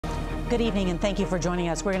Good evening, and thank you for joining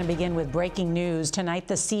us. We're going to begin with breaking news. Tonight,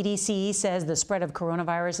 the CDC says the spread of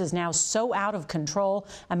coronavirus is now so out of control,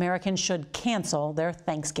 Americans should cancel their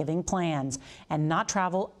Thanksgiving plans and not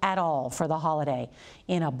travel at all for the holiday.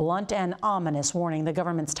 In a blunt and ominous warning, the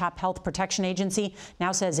government's top health protection agency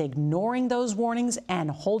now says ignoring those warnings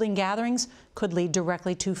and holding gatherings could lead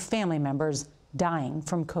directly to family members dying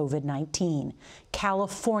from COVID-19.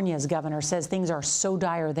 California's governor says things are so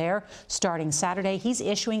dire there. Starting Saturday, he's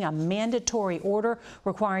issuing a mandatory order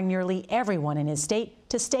requiring nearly everyone in his state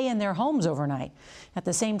to stay in their homes overnight. At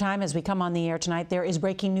the same time, as we come on the air tonight, there is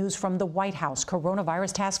breaking news from the White House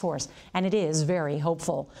Coronavirus Task Force, and it is very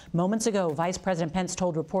hopeful. Moments ago, Vice President Pence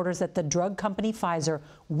told reporters that the drug company Pfizer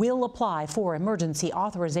will apply for emergency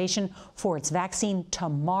authorization for its vaccine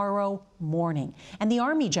tomorrow morning. And the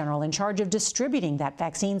Army general in charge of distributing that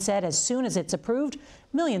vaccine said as soon as it's approved,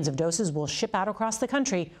 millions of doses will ship out across the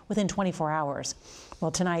country within 24 hours. Well,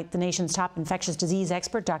 tonight, the nation's top infectious disease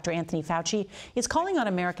expert, Dr. Anthony Fauci, is calling on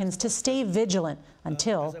Americans to stay vigilant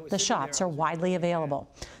until the shots are widely available.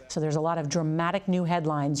 So there's a lot of dramatic new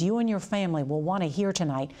headlines you and your family will want to hear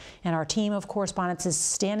tonight, and our team of correspondents is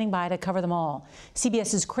standing by to cover them all.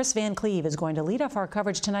 CBS's Kris Van Cleave is going to lead off our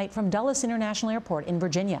coverage tonight from Dulles International Airport in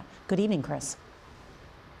Virginia. Good evening, Kris.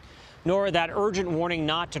 Nora, that urgent warning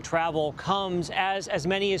not to travel comes as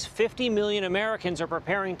many as 50 million Americans are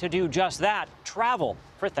preparing to do just that, travel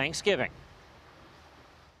for Thanksgiving.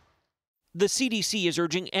 The CDC is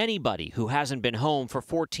urging anybody who hasn't been home for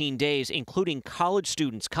 14 days, including college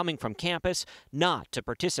students coming from campus, not to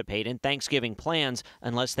participate in Thanksgiving plans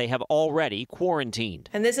unless they have already quarantined.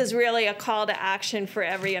 And this is really a call to action for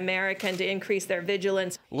every American to increase their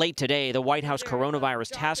vigilance. Late today, the White House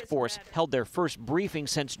Coronavirus Task Force held their first briefing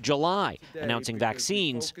since July, announcing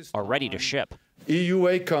vaccines are ready to ship.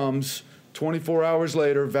 EUA comes. 24 hours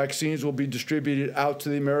later, vaccines will be distributed out to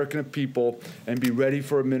the American people and be ready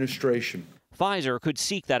for administration. Pfizer could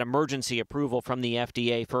seek that emergency approval from the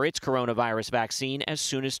FDA for its coronavirus vaccine as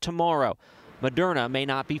soon as tomorrow. Moderna may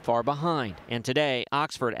not be far behind. And today,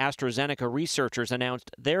 Oxford AstraZeneca researchers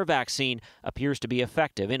announced their vaccine appears to be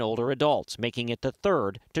effective in older adults, making it the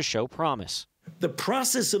third to show promise. The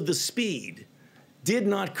process of the speed did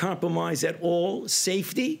not compromise at all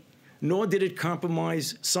safety, nor did it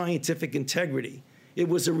compromise scientific integrity. It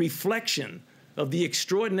was a reflection of the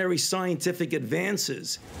extraordinary scientific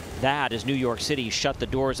advances. That as New York City shut the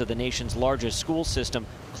doors of the nation's largest school system,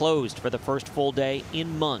 closed for the first full day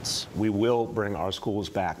in months. We will bring our schools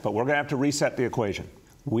back, but we're going to have to reset the equation.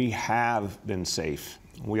 We have been safe.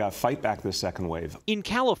 We got to fight back this second wave. In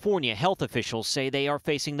California, health officials say they are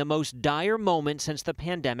facing the most dire moment since the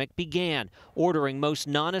pandemic began, ordering most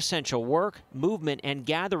non-essential work, movement, and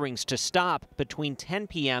gatherings to stop between 10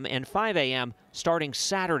 p.m. and 5 a.m. starting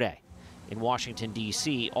Saturday. In Washington,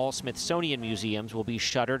 D.C., all Smithsonian museums will be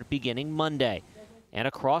shuttered beginning Monday. And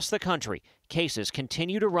across the country, cases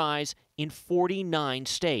continue to rise in 49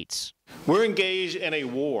 states. We're engaged in a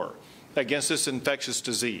war against this infectious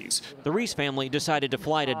disease. The Reese family decided to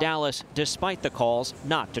fly to Dallas despite the calls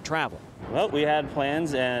not to travel. Well, we had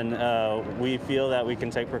plans, and we feel that we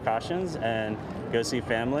can take precautions and go see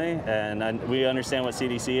family, and we understand what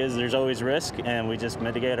CDC is. There's always risk, and we just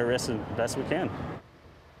mitigate our risks as best we can.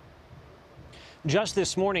 Just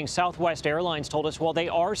this morning, Southwest Airlines told us while they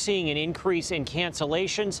are seeing an increase in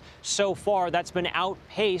cancellations, so far that's been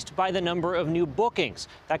outpaced by the number of new bookings.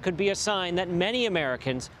 That could be a sign that many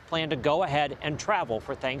Americans plan to go ahead and travel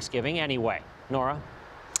for Thanksgiving anyway. Nora?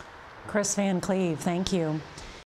 Kris Van Cleave, thank you.